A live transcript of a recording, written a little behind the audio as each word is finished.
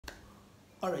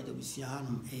Alright,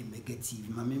 obusiano negative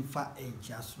mamemfa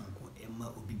enchasonko emma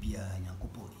obibia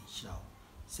nyankopo enhyirawo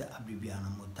se abribiana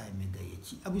mo time mega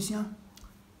yechi abusia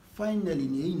finally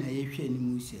ne na yehwe ni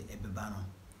mu se ebeba no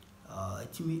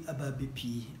atimi aba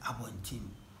bepi abontin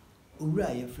owura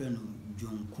yefre no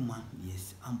John Kumah,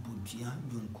 yes ampodia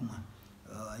John Kumah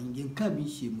ngenka bi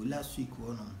hye mu last week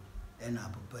wono ena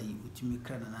papa yi otimi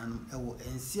kra nananum ewo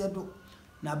ensiedo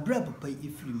na bra papa yi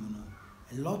efiri mu no.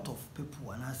 A lot of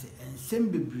people and I say and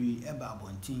sembebri eba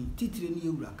abontin titire ni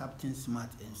ewura Captain Smart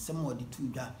and somebody two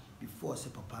da before say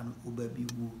papa no obabi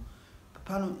wu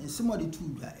papa no and somebody two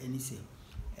da and he say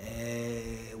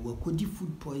we kodi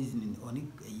food poisoning on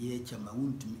ye chama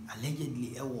wuntumi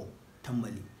allegedly ewo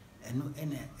tamale eno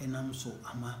enam so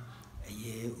ama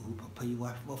ye papa yi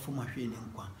wa fo mahwe ne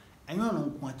nkwa enyo no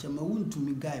nkwa chama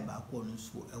wuntumi guy ba akọ no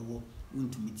so ewo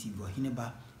wuntumi TV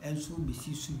ohineba enso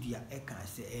besi sudua eka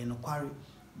se no kware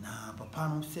na papa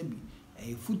no sebi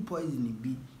food poisoning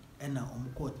bi ena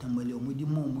omko tamale omudi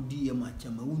omudi ye ma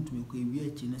chama wuntumi ko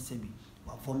ewi achi na sebi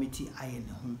wa vomiti aye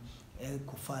ne ho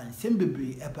kofa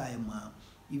sembebre eba e ma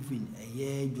even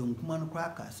ye John Kumah no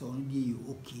kraka se onu die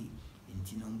okay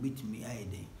enti no betimi aye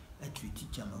den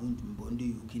atreat chama wuntumi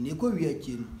bonde okay ne ko wi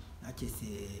achi no na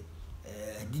chese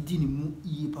didi ni mu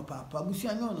yi papa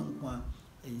busia no nkwa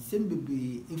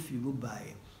sembebe efiri bo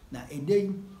bae na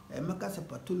edey meka se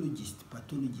pathologist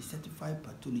certified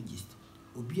pathologist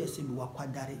obi asebi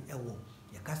wakwadare ewo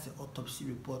yeka se autopsy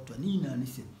report ani na ni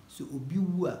se so obi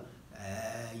wu a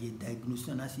ye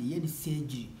diagnose na se ye ni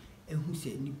surgery ehu se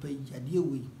nipa yade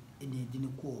we ene de ne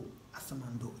ko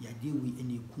asamando yade we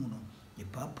ene ku no ye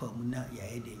papa mu na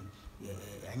ya eden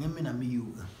anyame na me yo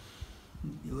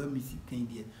ye wa misi kan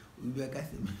dia obi aka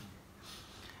se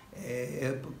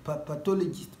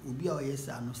pathologist obi a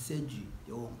oyesa no surgery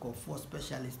they won call for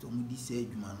specialist omu di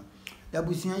surgery man da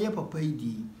busia ye papa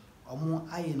idi omo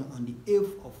aye no on the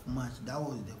 8th of March, that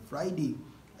was the Friday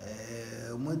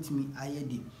montimi aye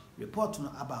di report no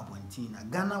ababontin na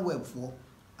Ghana web for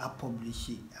a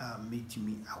publish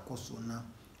metimi akoso na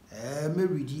me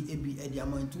read ebi edi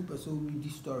amount 2% read the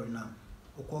story na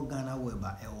okọ Ghana web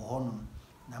a ewo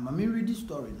na mama read the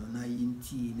story no na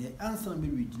yinti ne answer me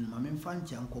read no mama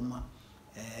mfanche ankoma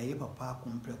ye papa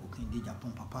kompre ko kende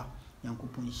Japan papa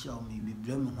yankopon hia o me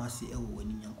bibra me ho ase ewo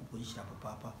wani yankopon hia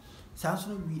papa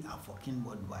sanso we are for king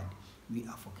worldwide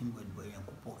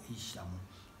yankopon hia mo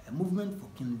movement for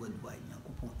king worldwide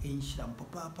yankopon hia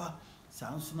papa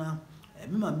sanso na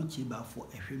me mama che ba for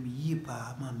ehwe me yi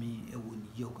pa mama ewo ni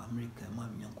ye ko America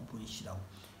mama yankopon hia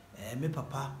me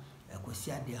papa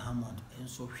kwasi ade Hammond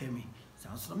enso hwe me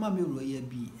sanso ma me ro ya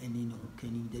bi eni no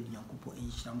kani de Nyankopon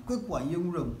enhyiram kwekwa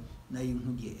yenwuram na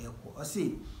yehu de eko o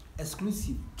say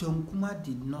exclusive John Kumah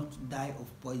did not die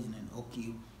of poisoning.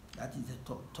 Okay, that is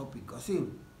the topic. I say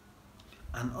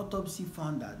an autopsy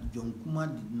found that John Kumah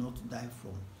did not die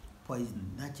from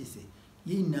poisoning. That is say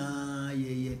ye na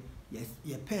ye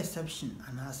perception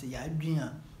and I say ya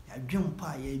adwen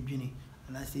pa ya adwene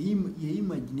and I say ye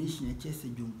imagination e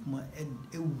chese John Kumah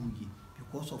ewuye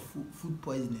because of food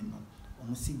poisoning no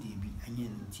omusi debi anye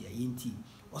ntia yenti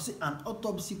also an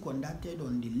autopsy conducted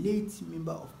on the late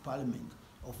member of parliament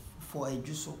of for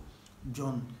Ejuso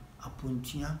John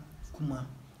Kumah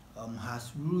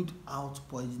has ruled out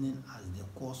poisoning as the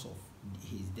cause of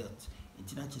his death.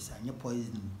 It's not just anye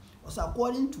poisoning. Also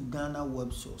according to Ghana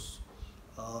web sources,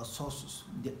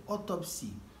 the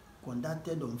autopsy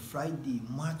conducted on Friday,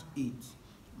 March 8th,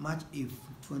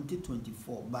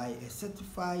 2024 by a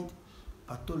certified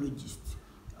pathologist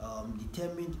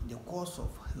determined the cause of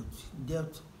his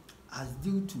death as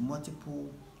due to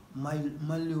multiple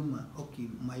myeloma,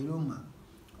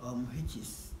 which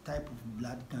is type of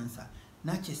blood cancer.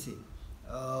 Nachese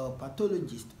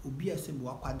pathologist obi ase bo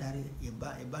akwadare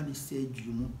eba ne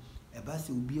surgery mu eba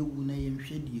se obi ewu na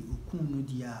yenhwe die okun no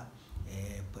dia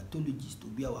pathologist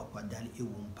obi a wakwadare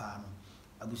ewu mpa no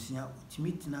abusia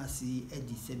otimitna ase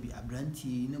edi sebi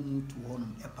abrantie na mutu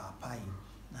honum epapai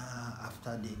na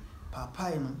after the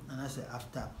papai no and I say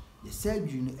after the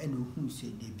surgery no and who say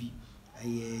debi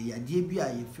yade bi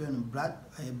a ye fe no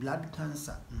blood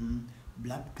cancer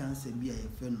bi a ye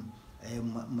fe no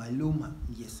myeloma,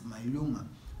 yes myeloma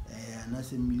and I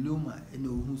say myeloma and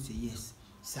who say yes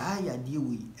sa yade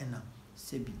we ena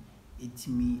sebi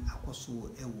etimi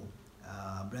akoso ewo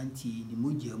branti ni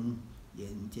moja mu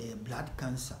ye blood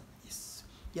cancer, yes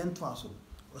yanto aso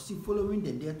also following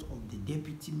the death of the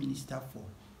deputy minister for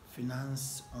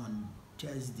finance on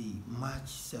Thursday, March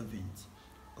 7th,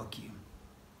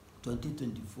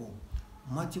 2024.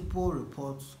 Multiple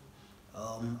reports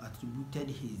attributed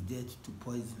his death to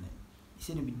poisoning. He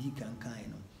said, "Be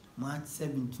kind, March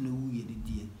 7th, no, we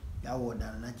did. that word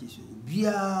and na chese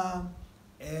obia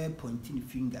pointing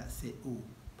finger say oh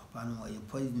papa no you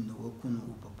poison the work no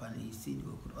papa no he said the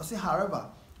work. Or say however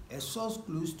a source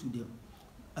close to the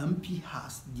MP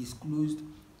has disclosed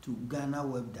to Ghana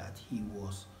Web that he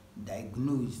was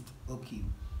diagnosed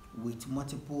with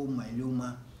multiple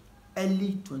myeloma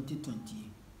early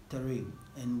 2023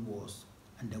 and was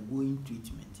undergoing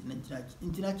treatment.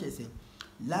 International say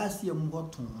last year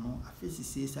no afesi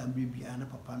say some baby and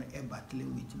papa no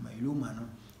battling with myeloma no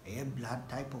a blood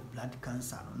type of blood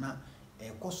cancer no na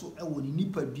koso e woni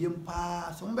nipa duem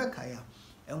pa so mbeka ya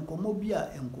enkomo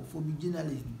bia enkofo bi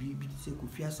journalist bi se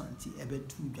Kofi Asante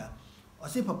ebetu dwa o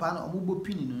se papa na omobo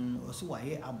pini no o se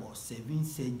waye about 7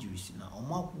 surgeries na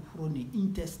omo akoforo ne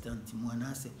intestine mu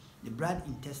anase the blood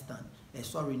intestine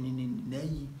sorry na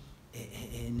yi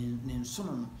ne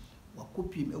nsono no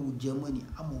wakopiem ewo Germany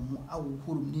amomo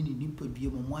awohorum ne nipa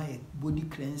duem mo aye body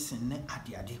cleansing ne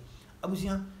ade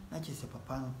abusia na chese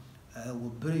papa no wo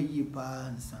brɛ yi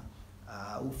pa nsa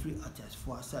free artists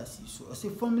for assassin. So as a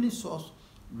family source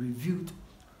revealed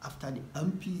after the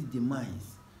MP's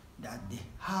demise that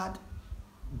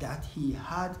he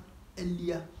had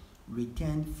earlier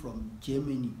returned from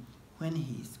Germany when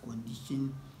his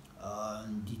condition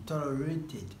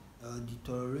deteriorated,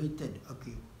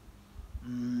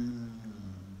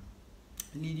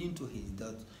 leading to his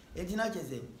death. It's not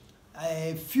just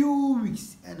a few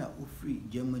weeks and free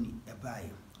Germany a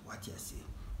buy what you say.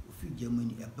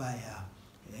 Germany a buyer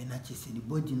and the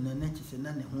body na na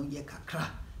ne ho ye kakra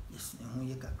yes ne ho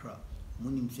ye kakra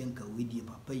munim senka wedi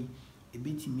papa yi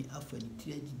ebetimi afa ni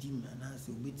tragedy mi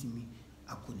anase obetimi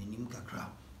akonenim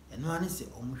kakra eno ane se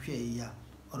omhwe ya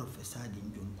orofesa de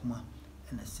John Kumah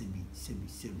na sebi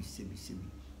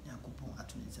yakopon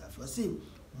atuni safi say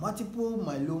multiple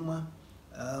myeloma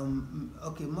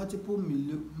multiple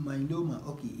myeloma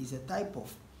is a type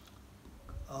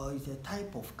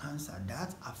of cancer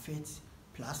that affects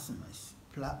plasma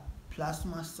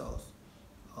cells,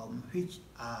 which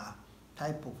are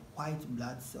type of white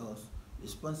blood cells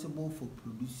responsible for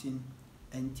producing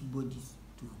antibodies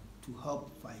to help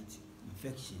fight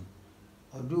infection.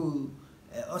 Although,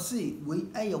 we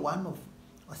are one of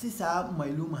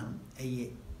myeloma,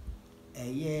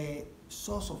 a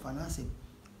source of an acid,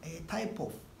 a type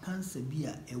of cancer be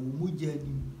a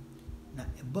wumujani. Na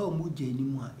eba omoja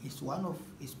animu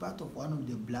is part of one of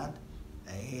the blood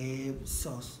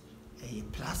cells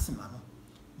plasma no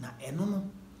na eno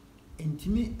no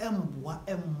entimi emboa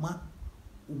emma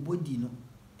ubodi no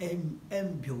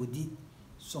embiodi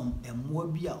some emmoa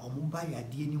bi a omoba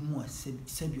yade animu a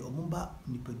sebi omoba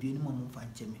nipadua animu a momfa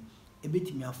ncheme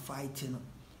ebetimi a fight no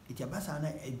etiabasa na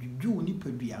adwudwu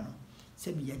nipadua no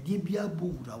sebi yade bia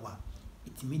bowurawa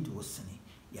etimi de osene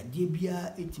yade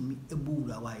bia etimi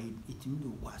ebowura wa etimi do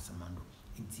kwa samando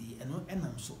enti eno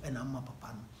enam so enam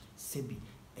papa no sebi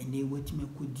ene wetimi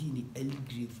akodi ni early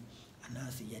grave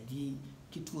anase yade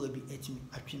kitwa bi etimi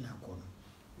atwe na akono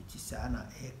enti saa na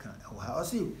eka wa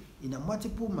say in a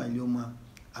multiple myeloma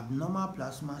abnormal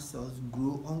plasma cells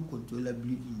grow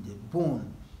uncontrollably in the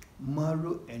bone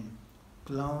marrow and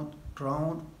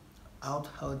drown out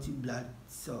healthy blood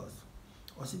cells.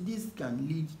 Also this can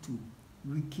lead to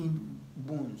weakened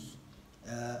bones,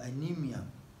 anemia,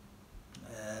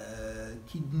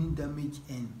 kidney damage,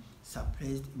 and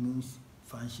suppressed immune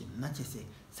function. Nature say,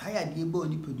 "Saya di ebo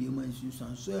ni pediama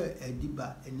insusan so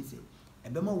ediba any say,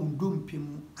 ebema undom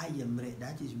pemu ayemre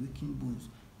that is weakened bones.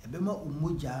 Ebema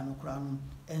umoja no kranu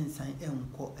ensan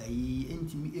enko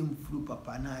entimi emfuru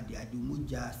papa na ade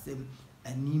umoja sem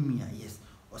anemia yes.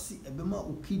 Or see ebema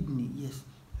u kidney yes.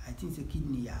 I think the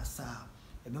kidney ya sa."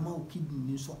 Ebema o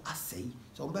kidney so asay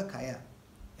so mbeka ya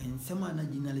ensema na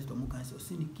journalist omo kan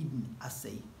say ni kidney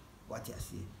asay what you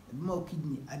say ebema o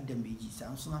kidney damage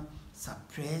so na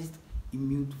suppressed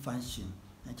immune function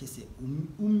na say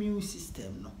immune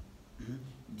system no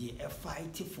the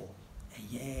fight for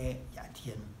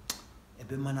yade no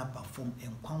ebema na perform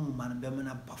enkwan ma na bema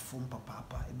na perform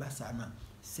papa ebasa na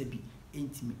sebi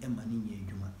entimi ema ni nya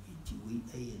adwuma enti we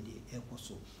de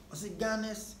ekoso o say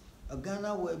a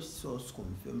Ghana web source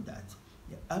confirmed that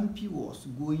the MP was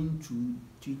going through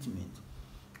treatment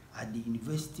at the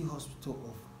University Hospital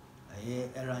of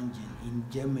Erlangen in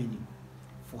Germany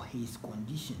for his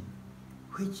condition,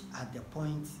 which at the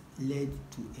point led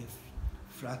to a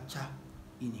fracture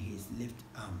in his left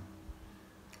arm.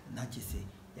 Nachese,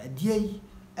 ya diei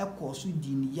ekosu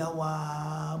din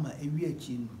yawa ma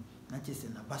ewiachi no nachese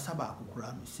na basaba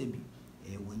akukura no sebi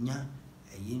wonya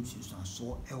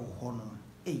yensusanso ewo ho no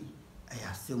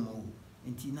ayasemo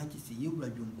enti nachese yewura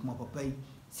John Kumah papa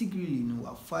secretly no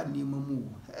afa nema mu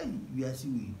we are see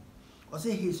we. Also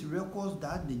his records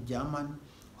that the German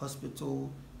hospital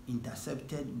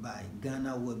intercepted by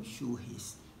Ghana Web show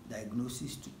his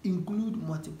diagnosis to include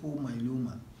multiple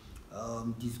myeloma,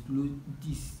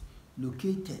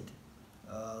 dislocated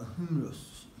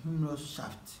humerus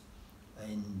shaft,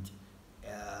 and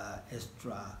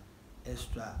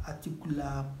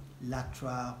extra-articular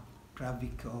lateral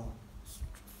clavicle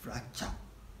fracture,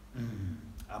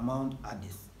 among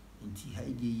others. Inti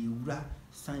haide yura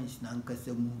science na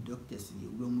nkasa mu doctors ye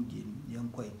wura mu die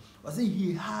yenkoy. Was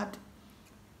he had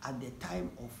at the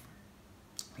time of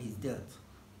his death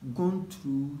gone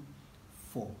through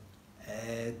for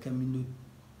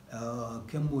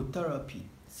chemotherapy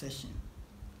session,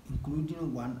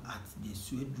 including one at the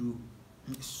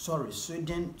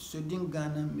Sweden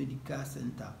Ghana Medical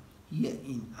Center here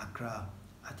in Accra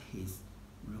at his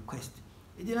request.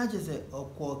 It did not just say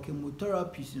or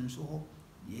chemotherapy so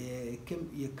ye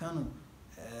kano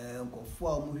nkofo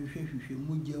a mo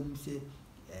hwehwe say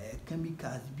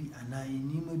chemicals bi ana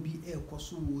nima bi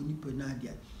ekoso wo nipa na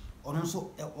dia ono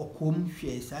so okom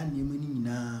hwe sa nima ni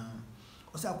nyina.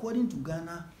 Also, according to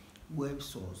Ghana web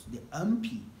source, the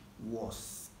MP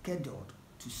was scheduled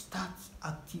to start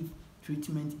active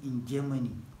treatment in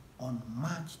Germany on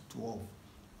March 12,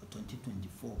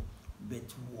 2024,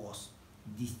 but was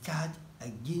discharged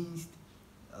against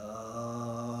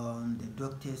the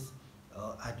doctor's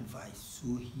advice,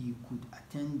 so he could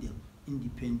attend the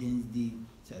Independence Day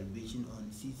celebration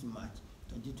on 6 March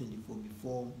 2024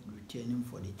 before returning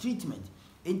for the treatment.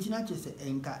 Entina chese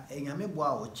enka enyame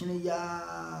boa ochine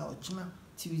ya ochina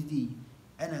Tuesday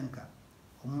enanka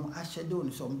omo ahyede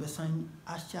on so mbesan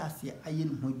ahyase aye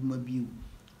no hoduma biu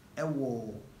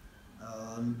ewo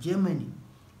Germany,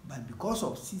 but because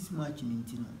of 6 March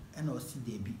nintino ena osi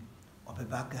debi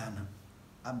obeba Ghana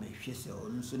abehwe se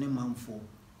onu so ne manfo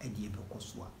ede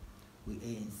ebekoso a we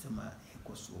ensema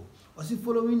ekoso osi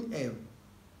following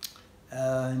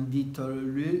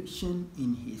deterioration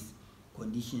in his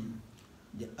condition.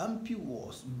 The MP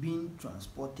was being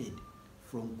transported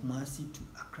from Kumasi to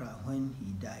Accra when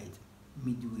he died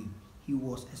midway. He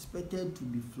was expected to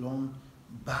be flown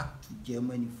back to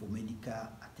Germany for medical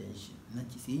attention. Na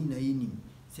ti say na yinim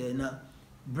say na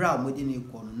bra mo de ne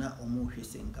ko no na omo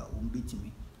hwese nka o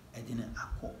betimi e de na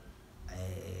akọ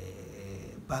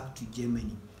back to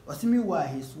Germany. Osimi wa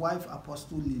his wife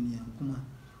Apostle Lilian Kumah,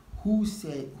 who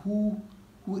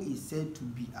is said to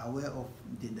be aware of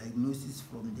the diagnosis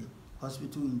from the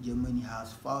hospital in Germany,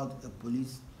 has filed a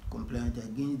police complaint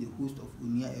against the host of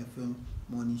Unia FM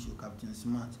morning show, Captain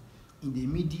Smart, in the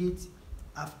immediate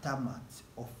aftermath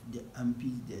of the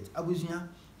MP's death. Abusia,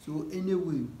 so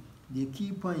anyway, the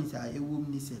key points are a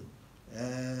woman said,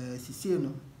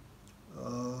 Siseno,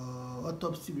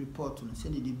 autopsy report on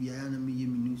Sunday, the Biana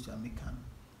news American,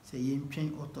 say, yen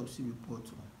train autopsy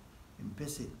report in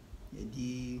person,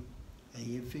 the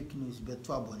fake news, but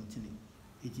trouble.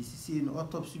 It is saying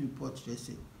autopsy report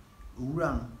say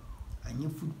run any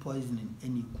food poisoning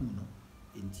any kuno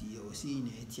enti o say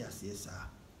na eti asesa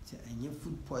say any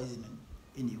food poisoning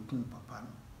any kun papa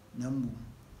no nambu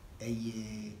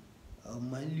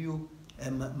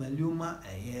myeloma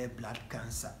blood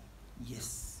cancer.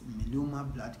 Yes, myeloma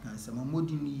blood cancer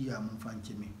mamodi ni ya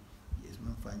mfancheme. Yes,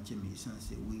 mfancheme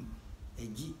sense we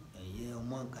eji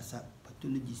omo ankasa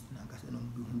pathologist na ankasa no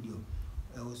bi hundio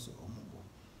also omo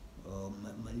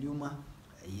myeloma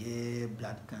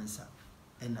blood cancer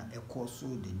and also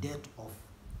the death of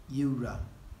Yura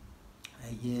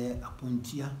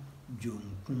Apontia John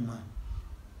Kumah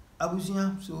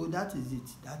Abusia. So that is it.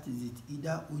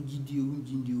 Either Ojidio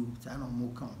Unjindio Tano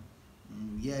Mokam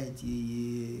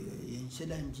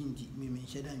Shedan Jinji Mimi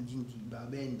Shedan Jinji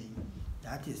Babending.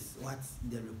 That is what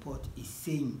the report is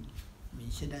saying.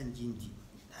 Shedan Jinji,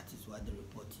 that is what the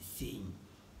report is saying,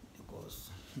 because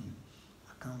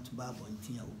account Bible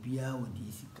until Ubia or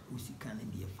this Usikan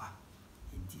and the Fa.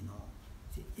 And you know,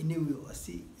 say anyway, or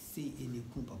say any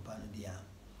Papa there.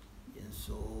 And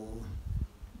so,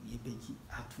 ye beki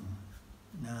atum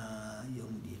na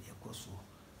young de Ecoso.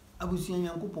 Abusian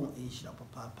Yankupon Asia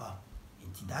Papa.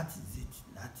 And that is it.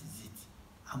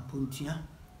 Ampontia,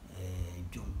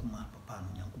 John Kumah Papa,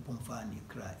 Yankupon Fan,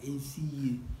 Cry,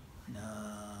 NCE na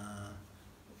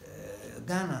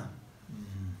Ghana.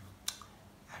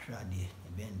 Ashade.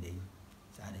 Bending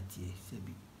sanity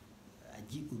sebi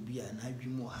aji obi a na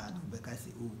adwimo ha no beka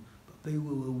say oh papa yi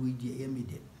we die yemi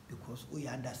de because o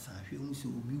ya da san hwe mu say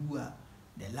obi wu a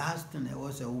the last thing I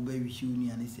was a wo be wi ni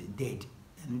and say dead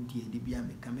eno die de bia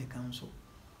me kan so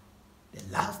the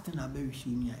last thing I be wi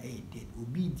ni a dead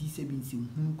obi di sebi nsi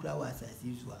hu kura wa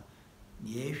asase so a ne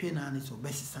ye hwe na ne so be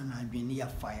sesa na adwen ne ya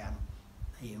fire no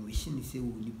I am wishing say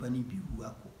we nipani bi wu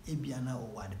akọ ebiana o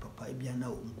wade papa ebiana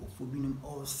o nkofo binum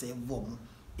all save vom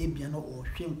ebiana o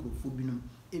hwe nkofo binum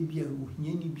ebia o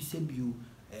hiani bi se bio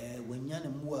wanya na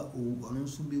mu a o ono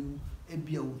nso bewu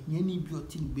ebia o hiani bi o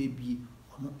tin baby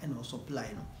ono and o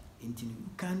supply no until you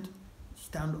can't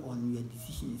stand on your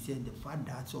decision. Say the fact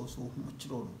that also much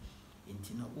wrong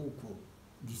until na oko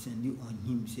descending on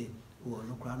him say oh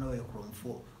no kwa no e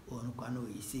kromfo oh no kwa no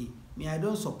e say me I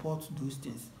don't support those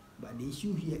things, but the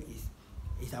issue here is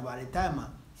it's about the time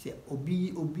say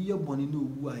obi your boni no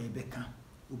wu a yebeka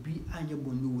obi anye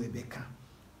boni wu ebeka,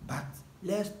 but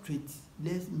let's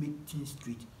make things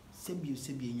straight.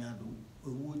 Sebi nyado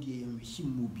owo die en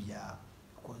wishim mo bia,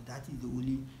 because that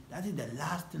is the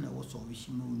last thing I was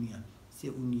wishing mo unia say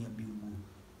unia bi wu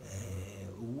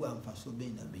owu amfa so be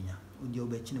na benya odi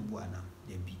obechine bo ana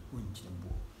de bi onchine bo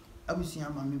abusia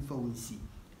ma me fa wonsi.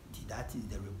 That is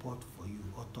the report for you.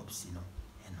 Autopsy no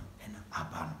and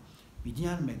abano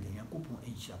bidian mega yakopon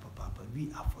enhira papa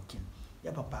we are for kin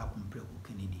ya papa akomprɛ ko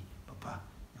Kennedy papa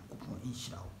yakopon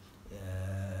enhira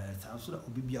sanso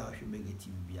obi bia hwe mega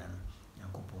TV bia no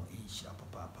yakopon enhira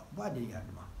papa ba de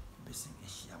yadma besin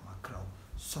ehia makraw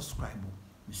subscribe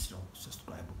Mr.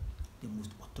 Subscribe, the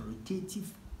most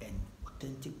authoritative and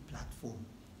authentic platform.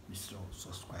 Mr.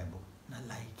 Subscribe na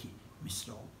like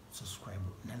Mr. Subscribe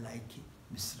na like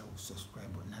Mr.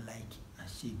 Subscribe na like na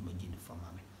share magin for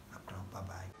mama akra bye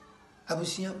bye.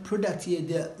 Abusia product here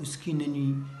there uskin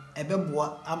ni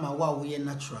ebeboa ama wa wo ye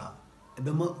natural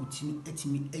ebema utini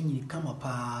etimi anyini kama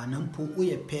pa na mpo wo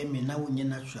ye pe me na wo nye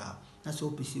natural na so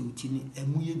opese utini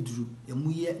emuye duru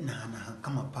emuye na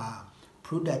kama pa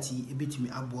product yi ebetimi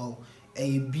aboa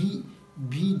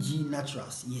BG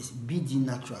Naturals. Yes, BG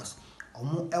Naturals.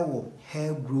 Omo ewo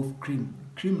hair growth cream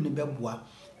ne beboa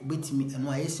obetimi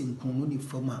eno ayese nkono ni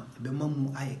fama ebema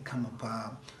mu aye kama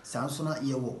pa sanso na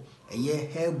yewo eye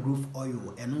hair growth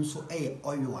oil eno nso eye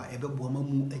oil a ebeboa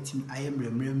mamu atimi aye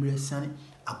mremremre sane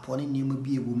apone niam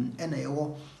bi ebom ena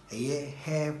yewo eye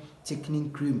hair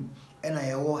thickening cream ena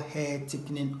yewo hair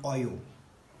thickening oil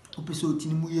opese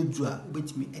otini mu yedu a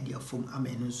obetimi ede afom ama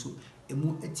eno nso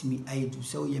emu atimi aye du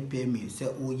se oye pemi se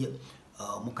oye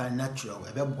muka natural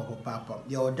ebeboa papa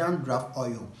your dandruff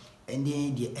oil and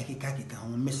then the ekeka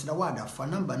ho mesra wada fa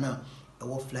number na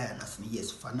ewo flyer na sene.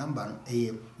 Yes, fa number no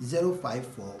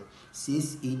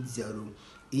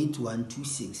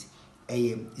 0546808126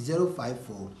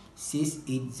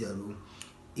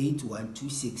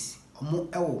 0546808126 omo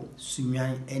ewo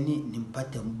sunwan ene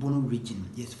nimpatam bono region.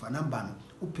 Yes, fa number no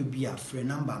opebia free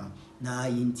number no na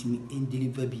yintimi en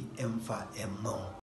deliver bi emfa emma.